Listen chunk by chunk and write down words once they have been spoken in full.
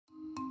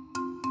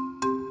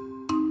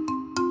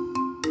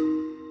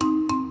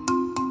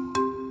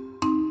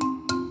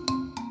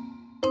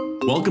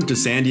Welcome to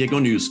San Diego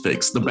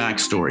Newsfix, The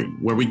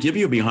Backstory, where we give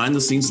you a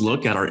behind-the-scenes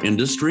look at our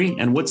industry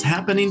and what's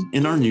happening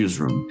in our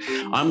newsroom.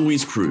 I'm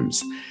Luis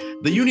Cruz.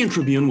 The Union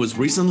Tribune was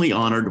recently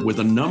honored with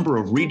a number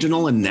of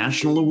regional and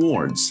national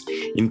awards,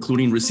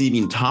 including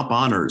receiving top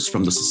honors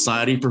from the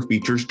Society for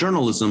Features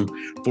Journalism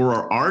for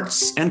our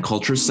arts and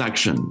culture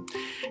section.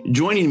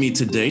 Joining me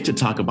today to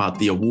talk about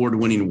the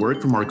award-winning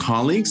work from our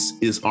colleagues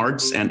is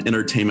arts and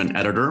entertainment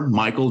editor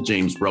Michael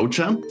James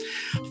Rocha,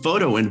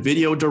 photo and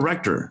video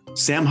director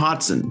Sam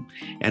Hodson,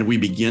 and we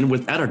begin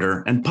with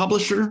editor and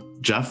publisher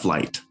Jeff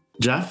Light.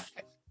 Jeff?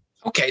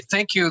 Okay,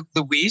 thank you,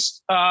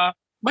 Luis.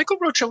 Michael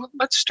Rocha,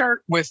 let's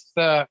start with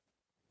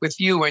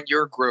you and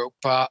your group.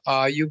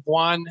 You've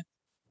won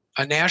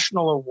a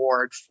national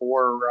award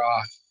for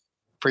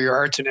your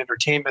arts and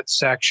entertainment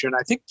section,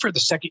 I think for the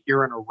second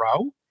year in a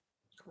row.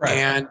 Right.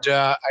 And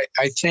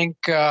I think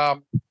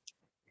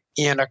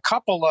in a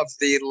couple of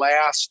the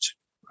last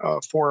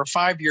 4 or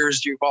 5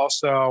 years, you've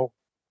also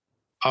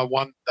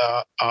won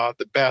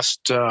the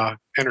best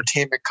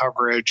entertainment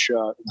coverage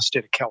in the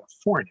state of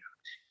California.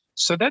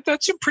 So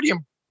that's some pretty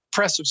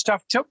impressive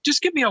stuff.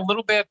 Just give me a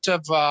little bit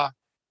of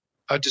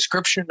a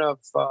description of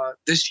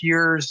this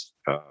year's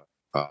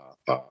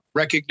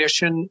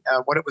recognition,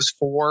 what it was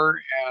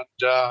for,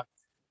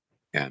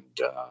 and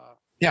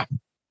yeah.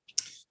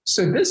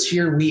 So this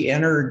year we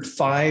entered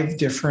 5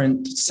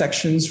 different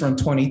sections from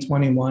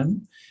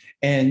 2021,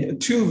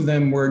 and 2 of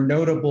them were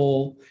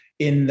notable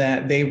in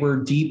that they were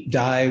deep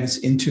dives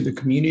into the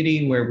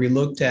community, where we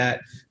looked at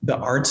the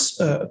arts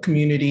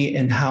community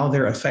and how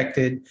they're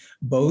affected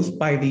both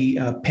by the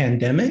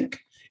pandemic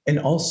and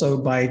also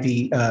by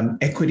the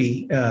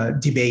equity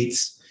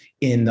debates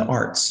in the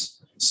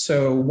arts.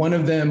 So one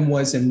of them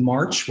was in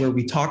March, where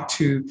we talked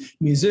to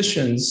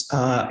musicians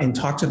and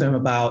talked to them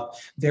about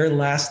their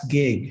last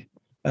gig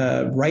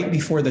right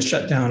before the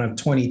shutdown of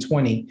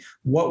 2020.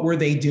 What were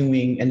they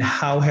doing and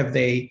how have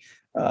they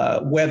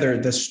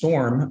weathered the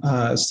storm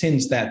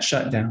since that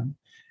shutdown?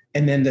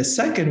 And then the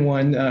second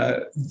one,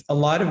 a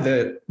lot of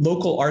the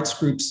local arts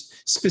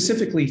groups,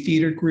 specifically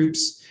theater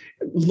groups,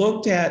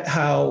 looked at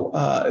how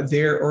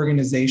their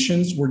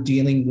organizations were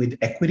dealing with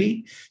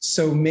equity.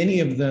 So many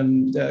of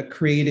them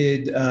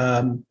created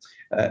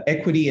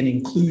equity and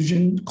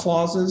inclusion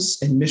clauses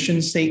and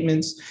mission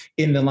statements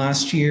in the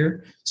last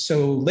year.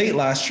 So late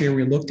last year,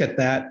 we looked at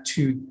that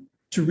to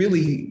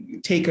really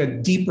take a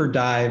deeper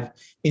dive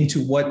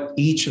into what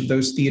each of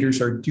those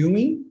theaters are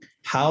doing,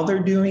 how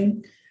they're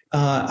doing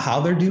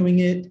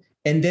it.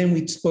 And then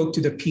we spoke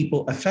to the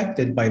people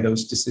affected by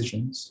those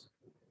decisions.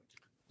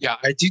 Yeah,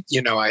 I do.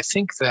 I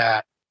think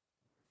that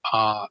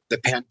the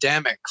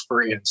pandemic,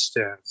 for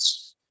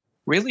instance,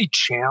 really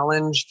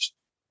challenged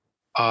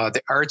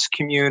the arts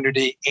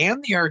community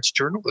and the arts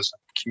journalism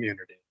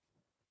community.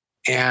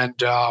 And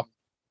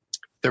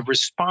the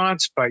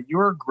response by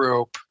your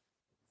group,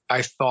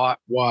 I thought,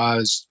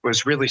 was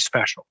really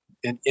special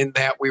in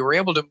that we were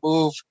able to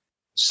move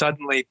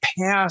suddenly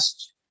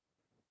past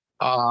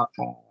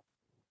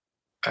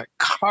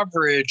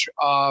coverage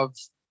of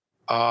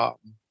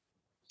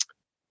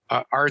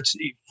arts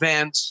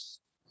events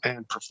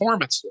and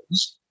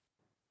performances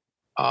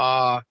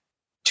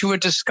to a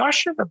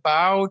discussion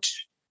about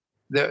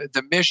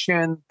the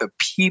mission, the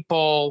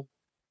people,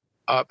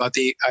 about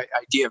the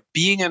idea of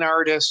being an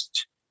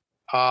artist.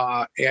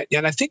 And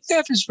I think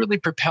that has really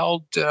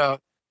propelled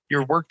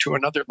your work to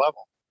another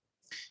level.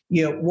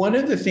 Yeah, one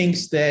of the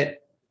things that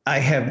I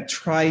have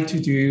tried to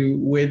do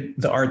with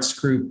the arts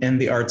group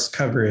and the arts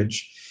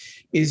coverage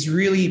is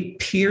really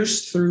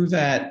pierce through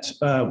that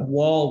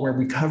wall where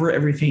we cover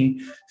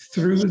everything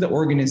through the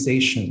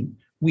organization.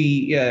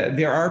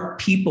 There are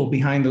people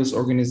behind those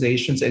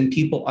organizations and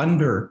people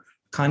under,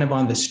 kind of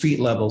on the street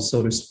level,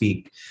 so to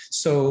speak.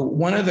 So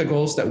one of the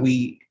goals that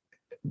we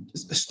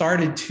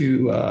started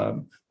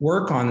to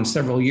work on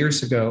several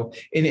years ago,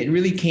 and it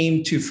really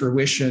came to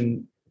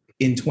fruition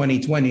in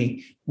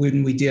 2020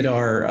 when we did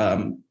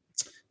our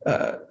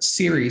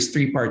series,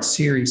 3-part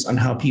series on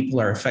how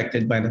people are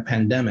affected by the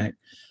pandemic,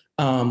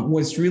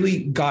 was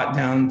really got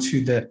down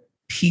to the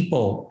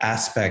people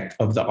aspect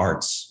of the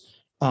arts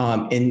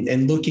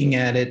and looking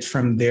at it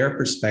from their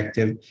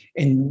perspective.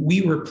 And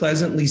we were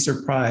pleasantly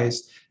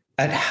surprised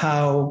at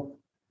how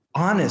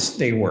honest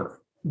they were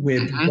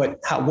with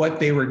what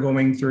they were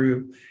going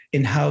through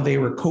and how they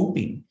were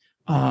coping.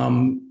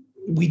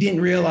 We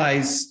didn't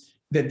realize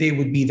that they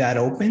would be that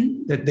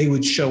open, that they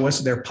would show us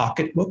their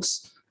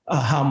pocketbooks,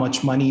 how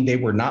much money they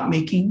were not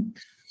making,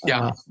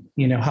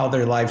 how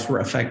their lives were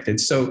affected.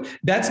 So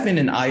that's been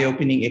an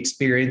eye-opening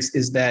experience,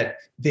 is that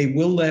they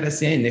will let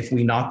us in if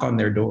we knock on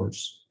their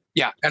doors.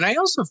 Yeah, and I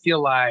also feel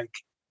like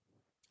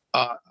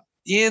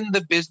in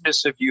the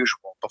business of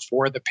usual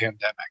before the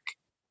pandemic,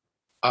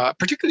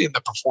 particularly in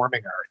the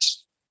performing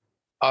arts,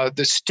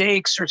 the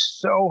stakes are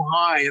so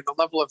high and the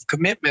level of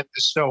commitment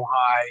is so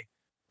high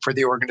for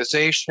the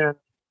organization,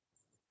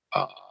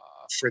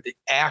 for the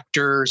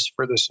actors,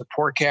 for the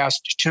support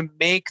cast to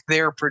make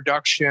their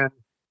production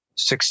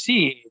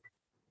succeed,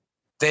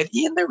 that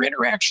in their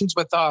interactions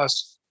with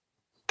us,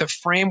 the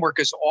framework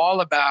is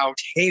all about,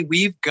 hey,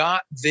 we've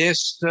got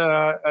this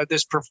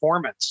this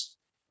performance,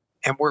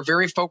 and we're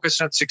very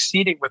focused on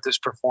succeeding with this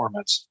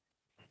performance,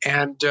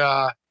 and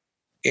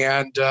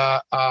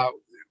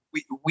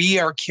we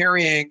are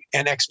carrying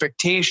an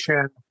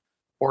expectation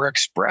or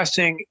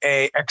expressing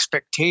a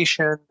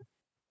expectation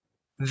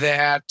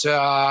that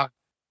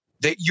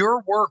that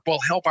your work will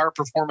help our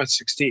performance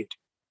succeed,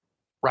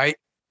 right?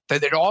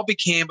 That it all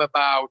became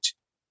about,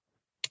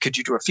 could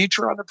you do a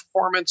feature on the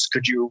performance?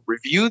 Could you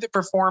review the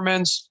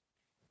performance?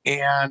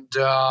 And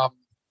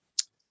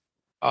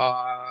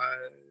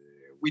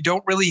we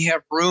don't really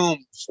have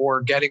room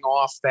for getting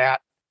off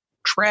that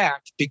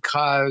track,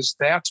 because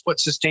that's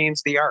what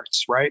sustains the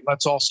arts, right?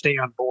 Let's all stay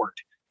on board.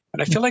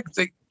 And I feel like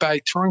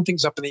by throwing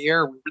things up in the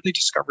air, we really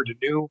discovered a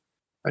new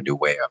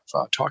way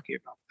of talking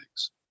about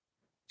things.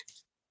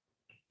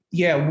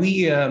 Yeah,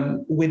 we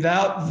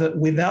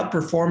without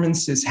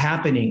performances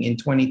happening in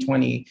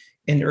 2020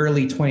 and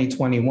early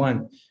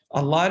 2021,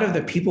 a lot of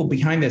the people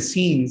behind the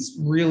scenes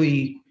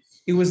really,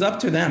 it was up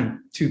to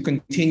them to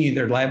continue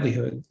their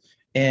livelihood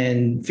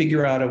and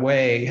figure out a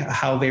way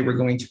how they were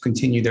going to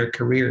continue their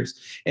careers.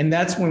 And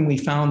that's when we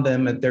found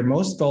them at their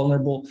most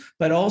vulnerable,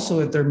 but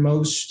also at their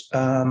most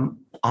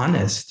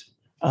honest,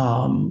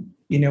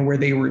 where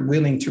they were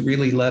willing to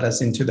really let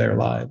us into their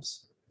lives.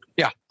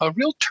 Yeah, a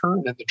real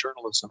turn in the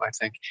journalism, I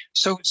think.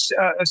 So,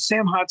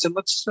 Sam Hodson,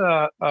 let's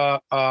talk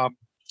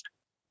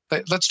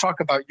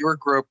about your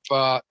group.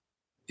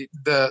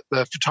 The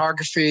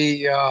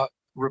photography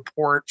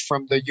report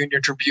from the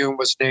Union Tribune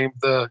was named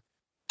the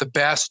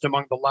best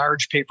among the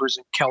large papers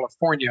in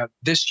California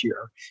this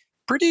year.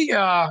 Pretty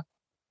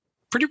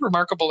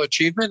remarkable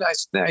achievement,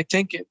 I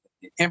think,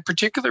 in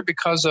particular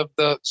because of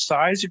the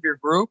size of your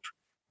group.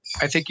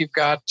 I think you've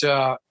got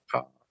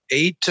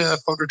 8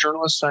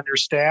 photojournalists on your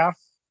staff.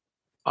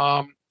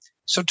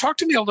 So talk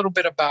to me a little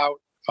bit about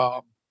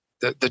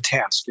the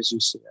task as you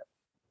see it.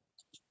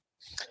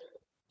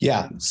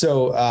 Yeah.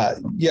 So,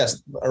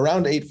 yes,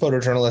 around 8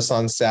 photojournalists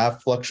on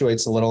staff,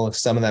 fluctuates a little if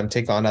some of them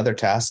take on other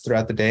tasks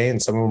throughout the day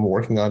and some of them are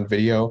working on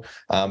video.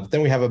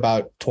 Then we have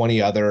about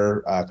 20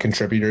 other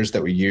contributors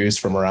that we use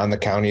from around the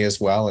county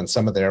as well. And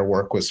some of their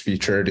work was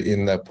featured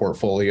in the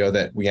portfolio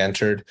that we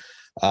entered.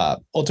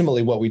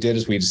 Ultimately, what we did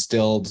is we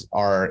distilled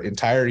our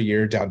entire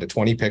year down to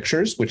 20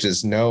 pictures, which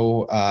is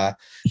no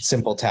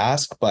simple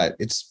task, but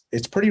it's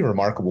pretty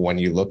remarkable when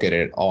you look at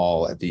it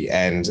all at the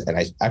end. And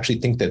I actually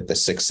think that the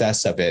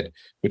success of it,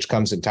 which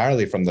comes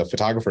entirely from the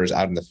photographers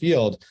out in the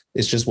field,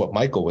 is just what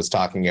Michael was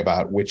talking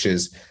about, which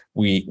is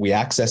we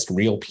accessed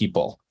real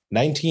people.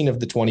 19 of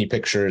the 20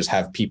 pictures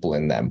have people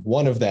in them.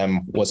 One of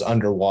them was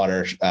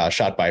underwater,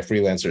 shot by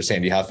freelancer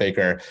Sandy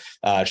Huffaker,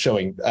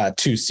 showing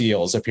 2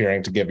 seals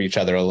appearing to give each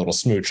other a little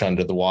smooch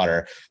under the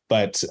water.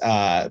 But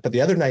the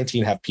other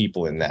 19 have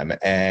people in them.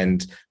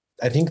 And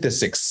I think the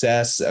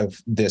success of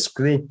this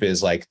group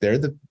is like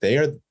they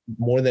are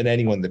more than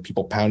anyone the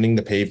people pounding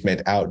the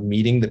pavement out,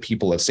 meeting the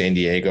people of San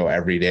Diego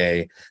every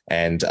day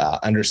and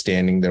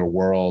understanding their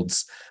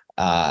worlds.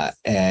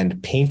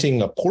 And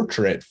painting a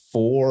portrait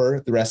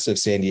for the rest of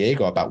San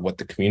Diego about what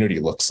the community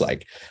looks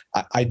like.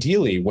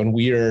 Ideally, when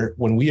we are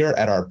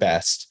at our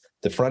best,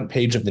 the front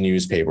page of the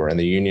newspaper and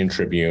the Union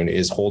Tribune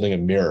is holding a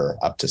mirror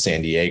up to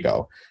San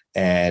Diego,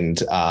 and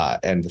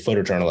the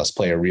photojournalists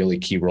play a really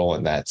key role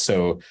in that.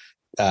 So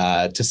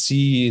to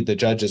see the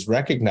judges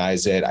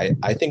recognize it,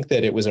 I think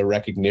that it was a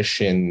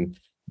recognition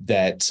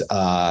that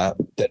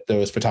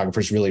those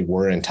photographers really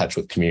were in touch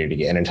with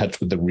community and in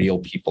touch with the real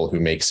people who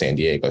make San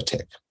Diego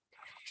tick.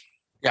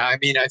 Yeah, I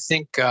mean, I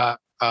think the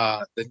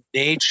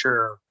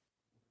nature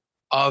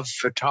of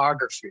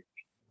photography,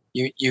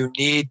 you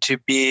need to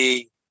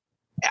be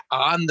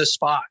on the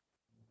spot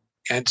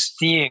and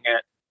seeing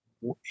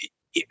it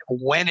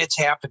when it's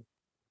happening.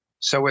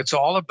 So it's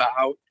all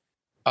about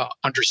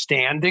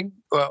understanding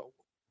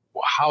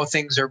how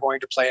things are going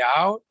to play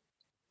out,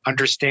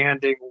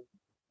 understanding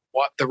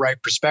what the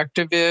right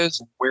perspective is,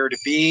 and where to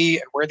be,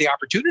 and where the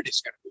opportunity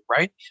is going to be,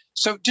 right?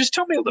 So just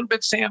tell me a little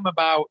bit, Sam,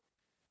 about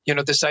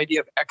this idea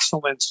of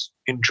excellence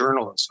in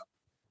journalism.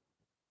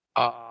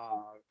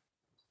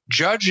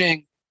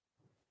 Judging,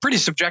 pretty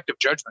subjective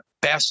judgment,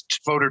 best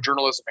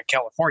photojournalism in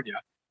California.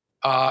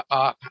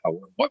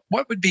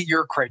 What would be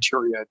your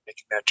criteria in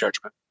making that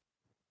judgment?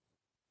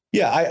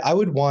 Yeah, I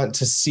would want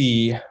to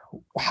see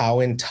how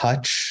in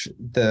touch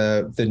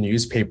the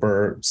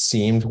newspaper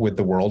seemed with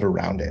the world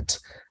around it.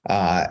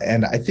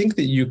 And I think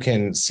that you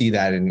can see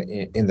that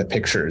in the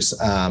pictures.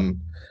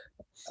 And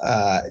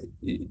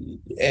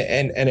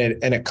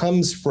it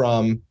comes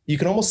from, you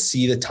can almost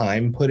see the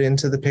time put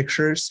into the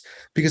pictures,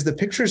 because the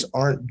pictures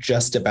aren't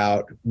just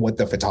about what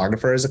the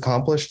photographer has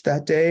accomplished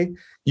that day.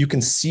 You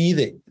can see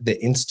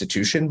the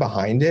institution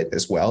behind it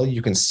as well.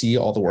 You can see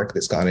all the work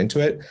that's gone into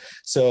it.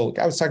 So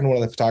I was talking to one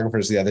of the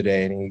photographers the other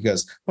day, and he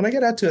goes, when I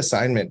get out to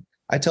assignment,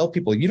 I tell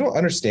people, you don't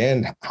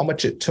understand how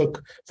much it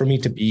took for me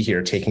to be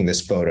here taking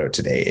this photo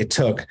today. It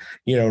took,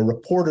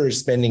 reporters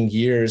spending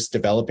years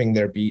developing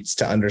their beats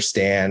to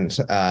understand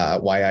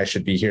why I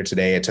should be here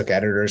today. It took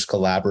editors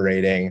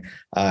collaborating.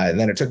 And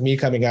then it took me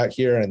coming out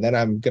here, and then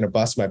I'm going to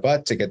bust my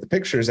butt to get the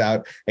pictures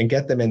out and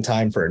get them in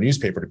time for a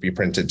newspaper to be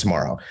printed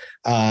tomorrow.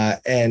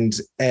 And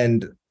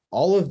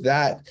all of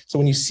that. So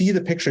when you see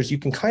the pictures, you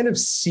can kind of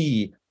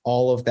see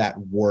all of that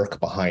work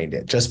behind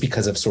it, just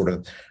because of sort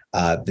of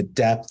the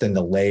depth and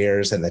the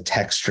layers and the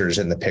textures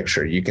in the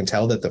picture. You can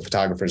tell that the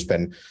photographer's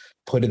been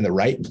put in the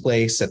right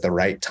place at the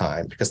right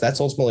time, because that's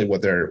ultimately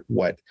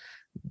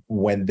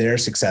when they're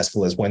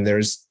successful, is when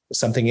there's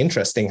something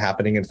interesting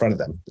happening in front of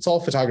them. That's all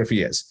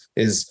photography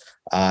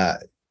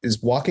is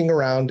walking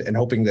around and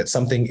hoping that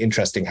something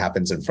interesting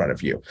happens in front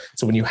of you.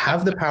 So when you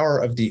have the power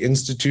of the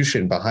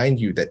institution behind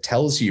you that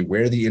tells you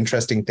where the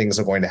interesting things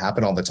are going to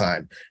happen all the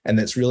time, and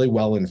that's really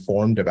well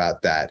informed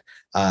about that,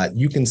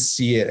 you can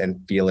see it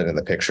and feel it in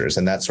the pictures.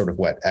 And that's sort of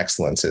what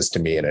excellence is to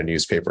me in a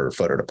newspaper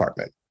photo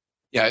department.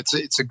 Yeah,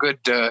 it's a good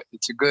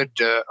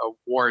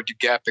award to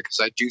get, because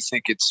I do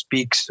think it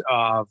speaks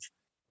of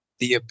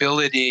the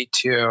ability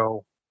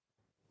to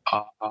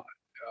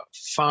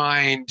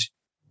find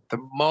the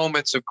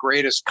moments of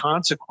greatest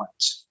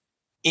consequence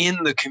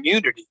in the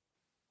community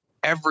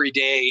every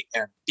day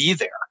and be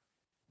there.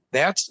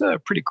 That's a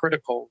pretty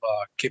critical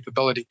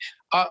capability.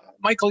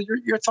 Michael,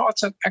 your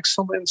thoughts on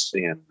excellence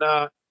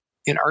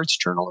in arts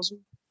journalism?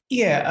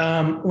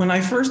 Yeah, when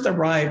I first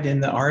arrived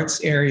in the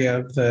arts area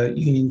of the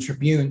Union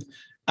Tribune,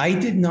 I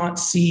did not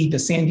see the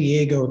San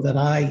Diego that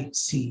I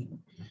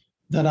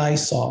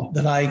saw,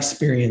 that I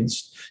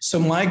experienced. So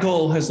my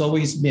goal has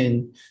always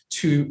been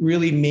to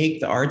really make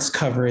the arts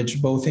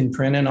coverage, both in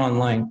print and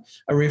online,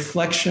 a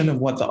reflection of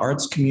what the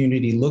arts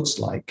community looks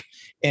like.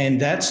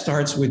 And that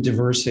starts with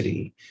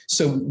diversity.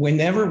 So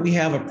whenever we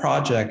have a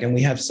project, and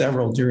we have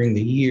several during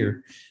the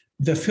year,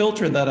 the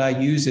filter that I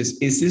use is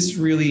this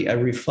really a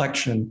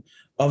reflection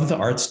of the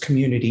arts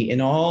community in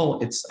all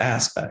its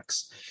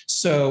aspects?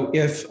 So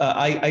if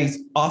I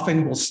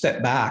often will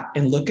step back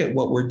and look at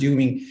what we're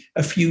doing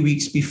a few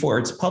weeks before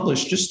it's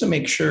published, just to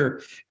make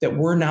sure that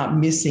we're not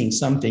missing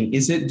something.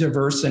 Is it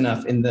diverse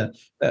enough in the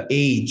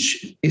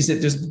age? Is it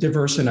just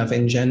diverse enough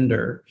in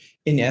gender,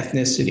 in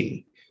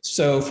ethnicity?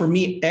 So for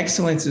me,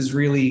 excellence is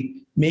really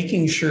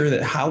making sure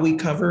that how we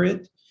cover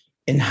it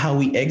and how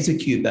we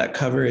execute that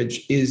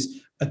coverage is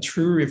a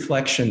true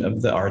reflection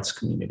of the arts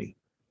community.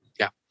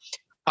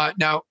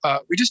 Now,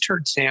 we just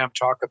heard Sam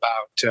talk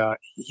about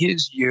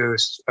his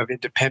use of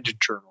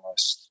independent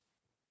journalists.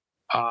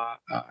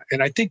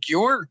 And I think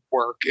your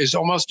work is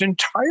almost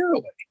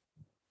entirely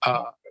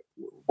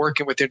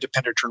working with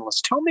independent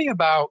journalists. Tell me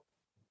about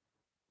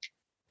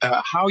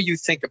how you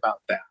think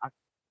about that,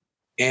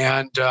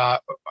 and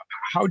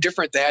how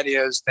different that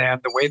is than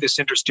the way this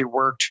industry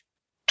worked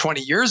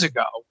 20 years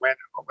ago, when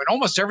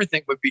almost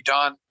everything would be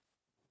done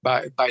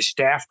by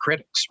staff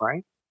critics,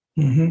 right?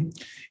 Mm-hmm.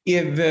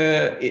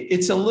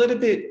 It's a little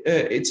bit,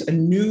 it's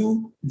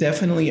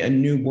definitely a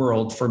new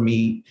world for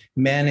me,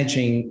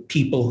 managing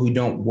people who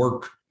don't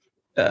work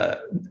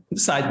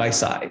side by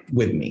side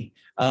with me,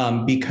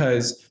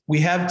 because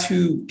we have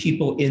two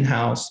people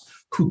in-house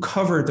who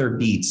cover their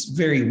beats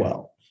very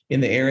well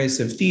in the areas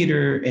of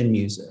theater and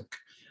music.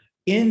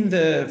 In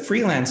the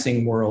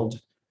freelancing world,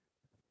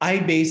 I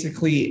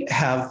basically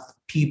have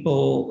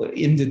people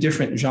in the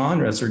different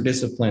genres or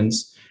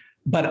disciplines,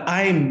 but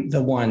I'm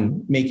the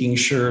one making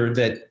sure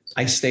that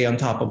I stay on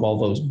top of all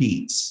those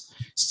beats.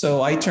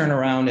 So I turn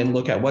around and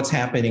look at what's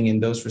happening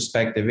in those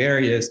respective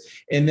areas,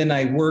 and then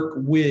I work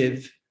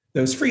with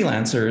those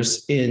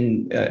freelancers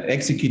in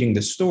executing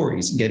the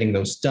stories, getting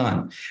those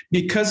done.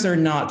 Because they're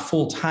not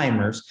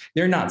full-timers,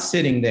 they're not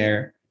sitting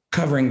there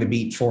covering the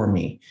beat for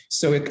me.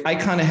 So I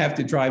kind of have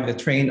to drive the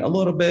train a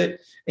little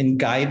bit and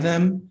guide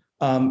them.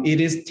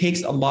 It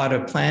takes a lot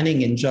of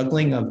planning and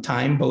juggling of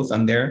time, both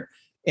on their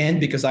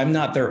end, because I'm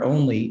not their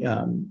only,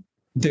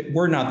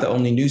 we're not the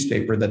only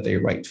newspaper that they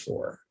write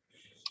for.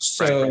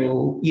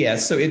 So yeah,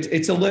 so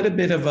it's a little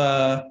bit of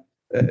a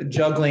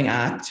juggling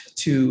act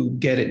to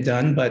get it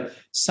done, but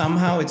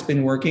somehow it's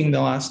been working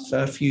the last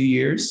few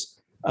years.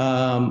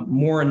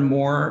 More and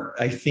more,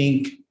 I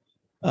think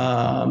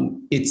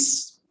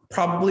it's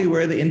probably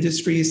where the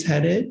industry is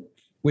headed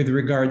with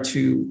regard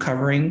to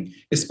covering,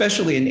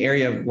 especially an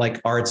area like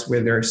arts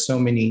where there are so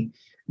many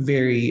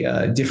very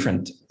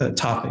different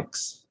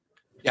topics.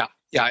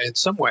 Yeah, in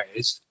some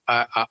ways,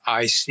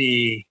 I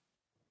see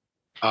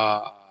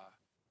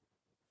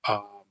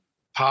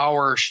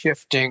power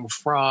shifting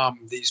from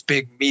these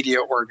big media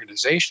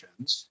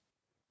organizations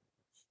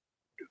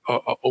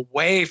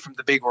away from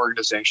the big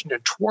organization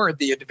and toward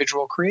the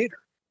individual creator.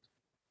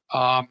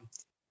 Where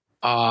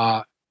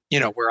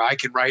I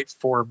can write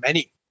for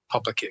many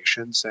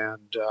publications,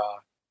 and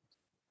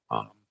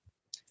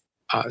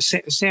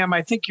Sam,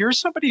 I think you're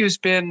somebody who's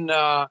been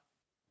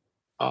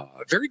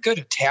very good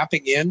at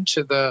tapping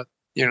into the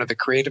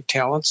creative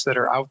talents that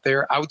are out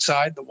there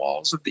outside the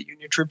walls of the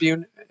Union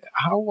Tribune.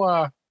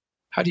 How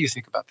do you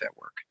think about that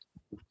work?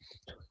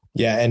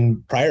 Yeah.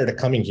 And prior to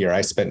coming here,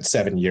 I spent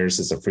 7 years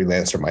as a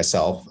freelancer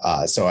myself.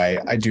 So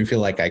I do feel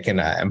like I can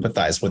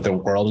empathize with the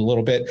world a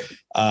little bit.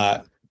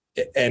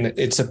 And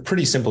it's a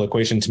pretty simple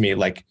equation to me.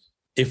 Like,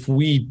 if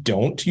we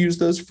don't use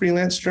those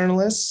freelance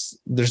journalists,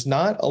 there's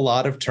not a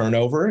lot of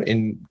turnover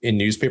in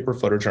newspaper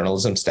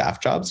photojournalism staff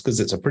jobs, because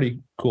it's a pretty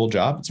cool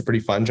job. It's a pretty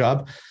fun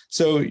job.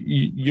 So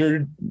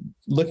you're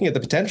looking at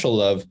the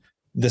potential of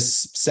the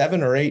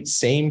 7 or 8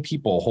 same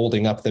people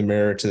holding up the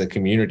mirror to the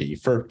community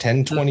for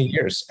 10, 20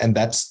 years. And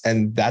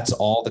that's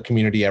all the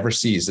community ever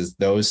sees, is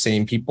those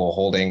same people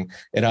holding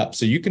it up.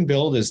 So you can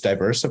build as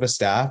diverse of a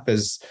staff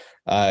as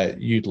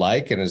you'd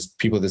like, and as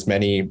people with as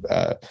many,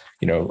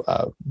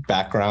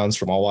 backgrounds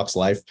from all walks of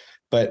life,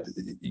 but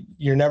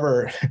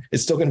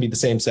it's still going to be the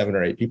same 7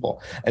 or 8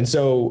 people. And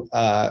so,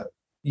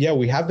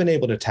 we have been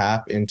able to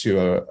tap into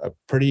a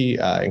pretty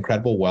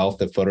incredible wealth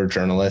of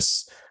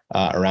photojournalists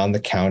around the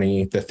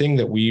county. The thing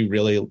that we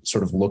really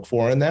sort of look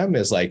for in them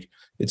is, like,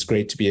 it's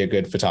great to be a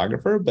good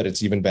photographer, but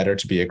it's even better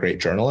to be a great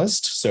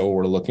journalist. So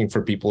we're looking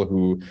for people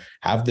who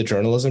have the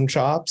journalism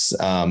chops,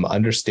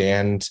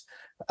 understand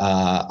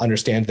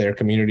their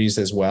communities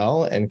as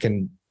well, and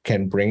can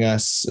bring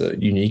us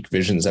unique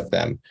visions of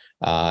them.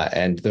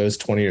 And those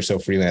 20 or so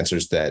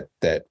freelancers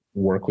that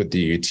work with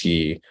the UT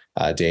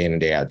day in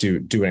and day out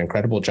do an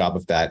incredible job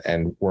of that.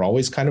 And we're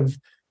always kind of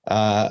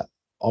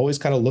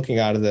looking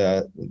out of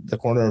the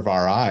corner of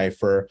our eye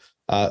for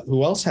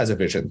who else has a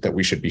vision that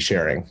we should be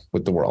sharing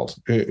with the world.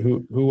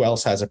 Who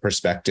else has a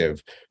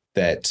perspective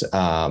that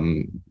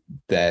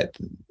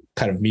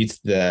kind of meets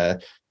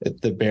the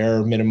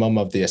bare minimum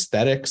of the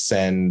aesthetics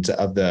and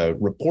of the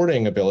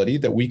reporting ability,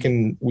 that we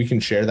can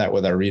share that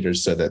with our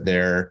readers, so that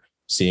they're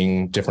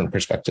seeing different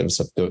perspectives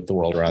of the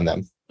world around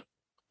them.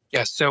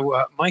 Yeah.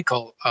 So,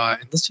 Michael,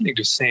 in listening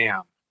to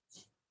Sam,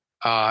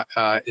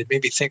 it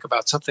made me think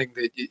about something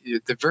that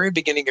at the very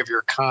beginning of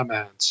your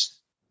comments,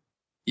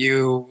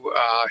 you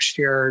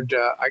shared,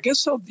 I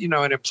guess,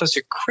 an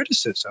implicit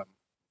criticism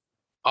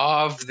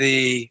of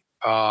the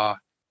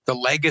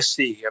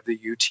legacy of the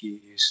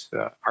UT's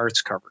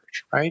arts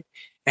coverage, right?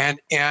 And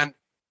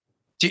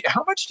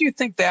how much do you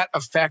think that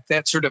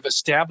sort of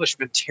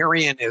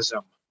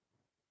establishmentarianism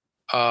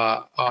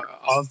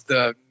of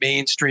the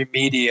mainstream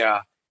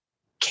media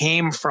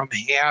came from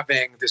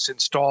having this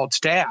installed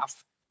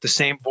staff, the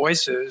same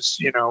voices,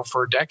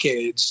 for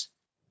decades?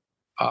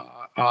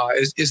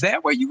 Is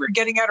that what you were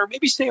getting at? Or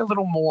maybe say a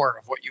little more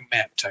of what you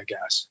meant, I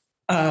guess.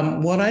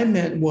 What I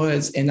meant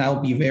was, and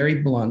I'll be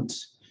very blunt,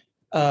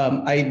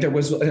 there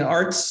was an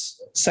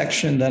arts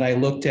section that I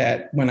looked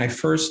at when I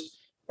first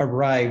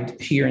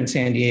arrived here in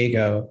San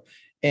Diego,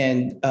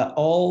 and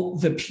all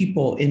the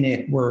people in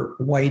it were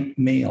white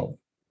male.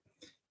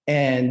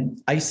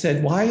 And I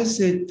said, why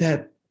is it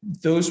that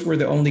those were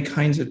the only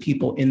kinds of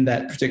people in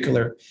that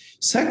particular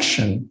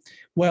section?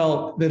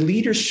 Well, the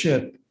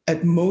leadership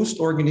at most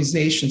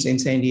organizations in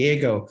San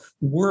Diego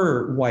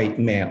were white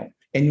male,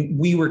 and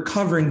we were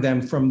covering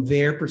them from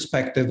their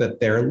perspective at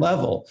their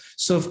level.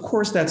 So of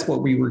course, that's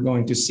what we were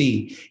going to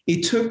see.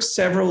 It took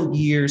several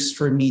years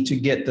for me to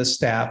get the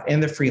staff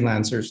and the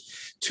freelancers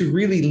to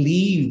really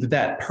leave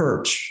that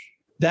perch,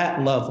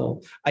 that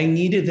level. I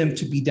needed them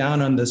to be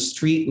down on the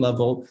street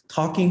level,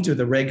 talking to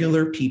the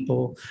regular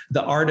people,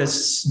 the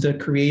artists, the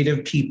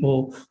creative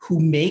people who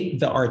make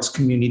the arts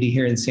community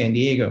here in San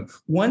Diego.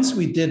 Once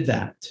we did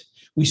that,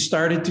 we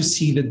started to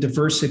see the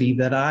diversity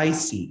that I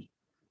see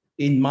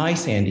in my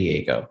San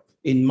Diego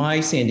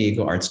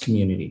arts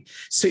community.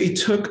 So it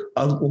took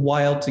a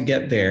while to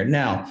get there.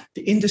 Now,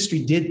 the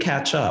industry did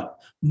catch up.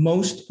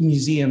 Most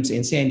museums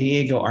in San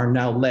Diego are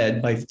now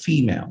led by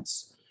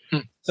females.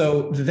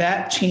 So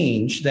that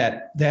change,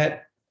 that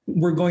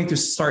we're going to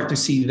start to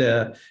see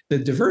the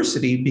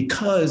diversity,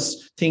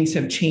 because things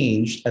have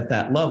changed at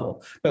that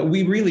level. But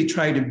we really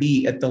try to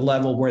be at the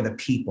level where the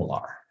people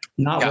are,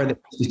 not where the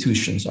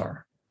institutions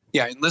are.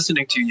 Yeah, and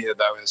listening to you,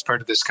 though, as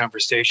part of this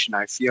conversation,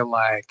 I feel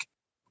like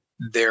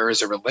there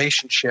is a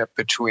relationship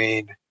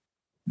between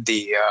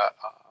the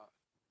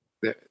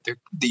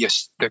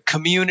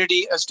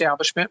community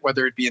establishment,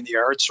 whether it be in the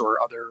arts or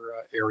other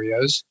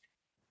areas,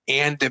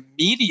 and the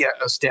media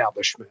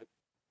establishment.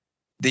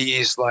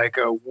 These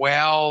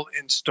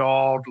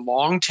well-installed,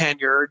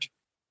 long-tenured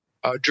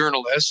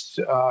journalists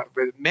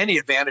with many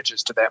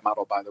advantages to that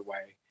model, by the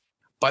way,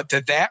 but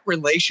that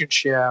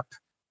relationship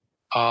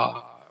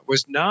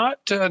was not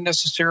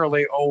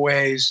necessarily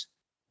always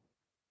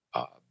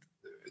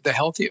the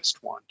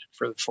healthiest one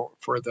for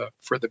the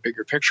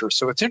bigger picture.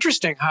 So it's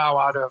interesting how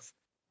out of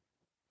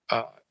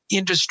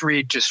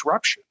industry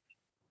disruption,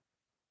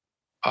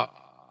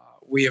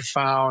 we have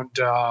found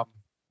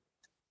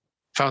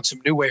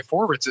some new way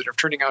forwards that are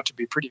turning out to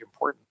be pretty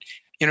important.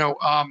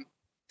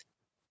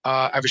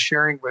 I was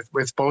sharing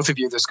with both of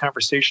you this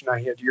conversation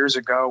I had years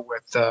ago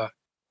with the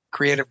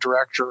creative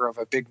director of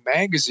a big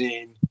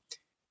magazine,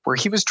 where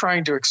he was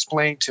trying to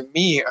explain to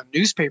me, a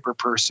newspaper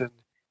person,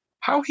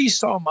 how he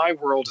saw my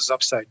world as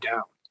upside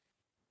down.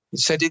 He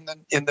said in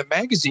the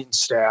magazine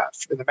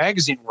staff, in the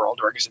magazine world,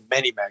 or I guess in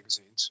many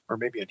magazines, or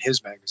maybe in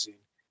his magazine,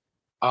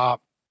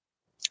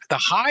 The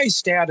high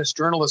status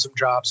journalism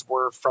jobs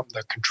were from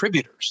the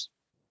contributors.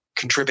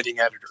 Contributing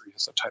editor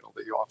is a title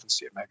that you often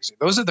see in magazines.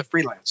 Those are the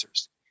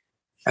freelancers.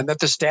 And that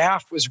the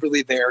staff was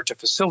really there to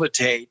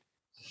facilitate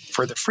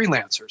for the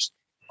freelancers.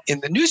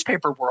 In the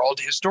newspaper world,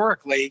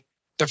 historically,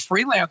 the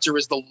freelancer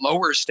is the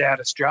lower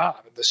status job,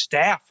 and the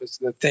staff is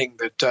the thing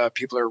that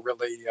people are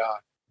really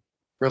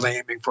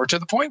aiming for, to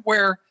the point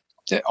where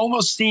it's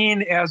almost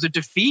seen as a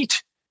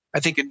defeat, I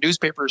think, in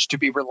newspapers to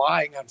be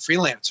relying on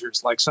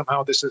freelancers, like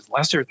somehow this is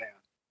lesser than.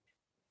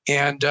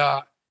 And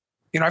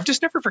I've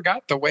just never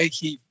forgot the way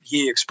he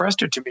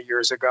expressed it to me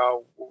years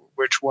ago,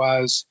 which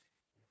was,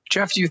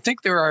 Jeff, do you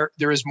think there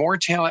is more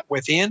talent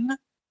within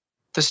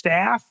the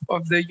staff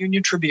of the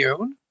Union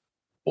Tribune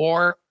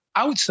or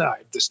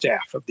outside the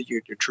staff of the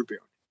Union Tribune,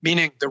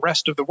 meaning the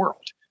rest of the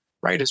world,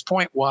 right? His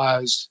point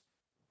was,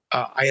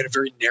 I had a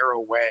very narrow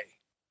way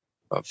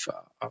of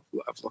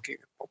looking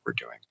at what we're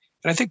doing.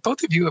 And I think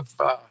both of you have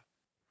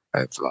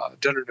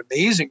done an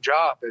amazing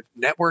job at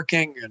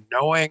networking and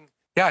knowing.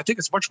 Yeah, I think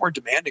it's much more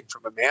demanding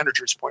from a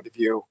manager's point of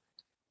view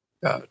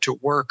to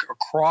work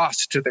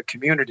across to the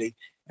community.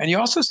 And you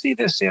also see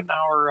this in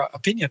our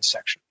opinion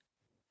section,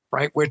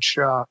 right? Which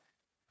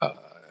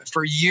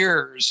for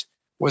years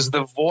was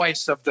the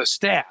voice of the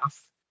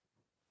staff,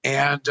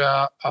 and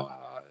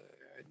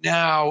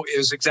now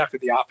is exactly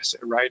the opposite,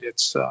 right?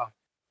 It's a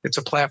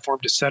platform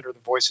to center the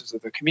voices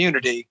of the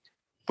community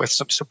with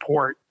some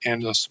support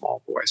and a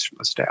small voice from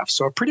the staff.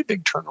 So a pretty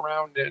big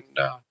turnaround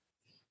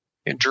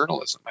in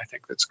journalism, I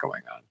think, that's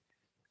going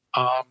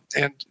on,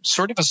 and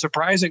sort of a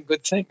surprising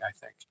good thing, I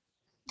think.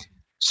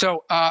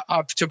 So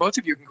to both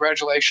of you,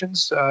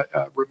 congratulations.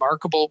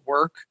 Remarkable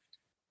work.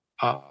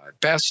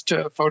 Best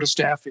photo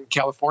staff in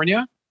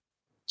California.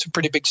 It's a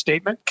pretty big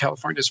statement.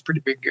 California is a pretty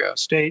big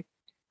state.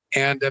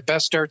 And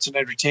best arts and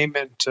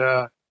entertainment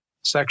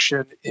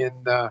section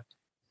in the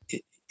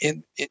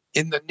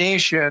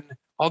nation,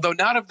 although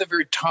not of the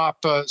very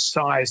top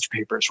sized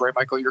papers, right,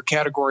 Michael? Your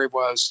category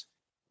was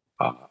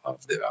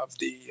of the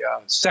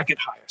second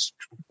highest,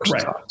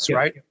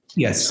 right?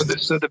 Yes. So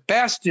the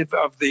best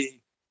of the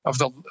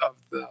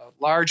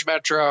large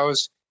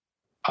metros,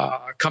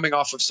 coming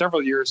off of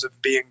several years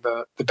of being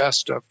the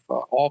best of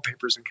all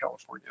papers in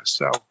California.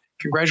 So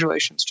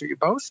congratulations to you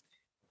both.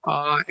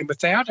 And with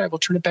that, I will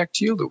turn it back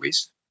to you,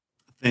 Luis.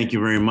 Thank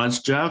you very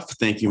much, Jeff.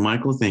 Thank you,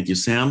 Michael. Thank you,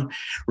 Sam.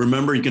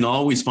 Remember, you can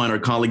always find our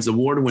colleagues'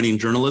 award-winning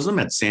journalism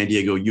at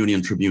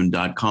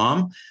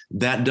SanDiegoUnionTribune.com.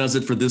 That does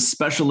it for this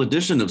special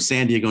edition of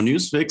San Diego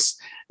Newsfix.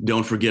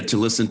 Don't forget to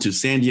listen to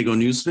San Diego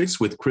Newsfix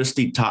with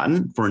Christy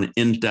Totten for an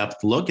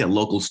in-depth look at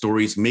local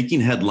stories making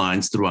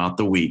headlines throughout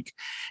the week.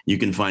 You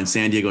can find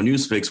San Diego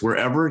Newsfix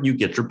wherever you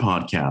get your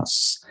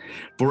podcasts.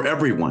 For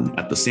everyone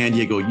at the San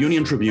Diego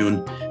Union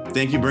Tribune,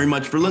 thank you very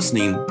much for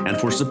listening and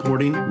for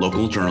supporting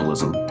local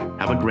journalism.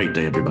 Have a great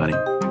day, everybody.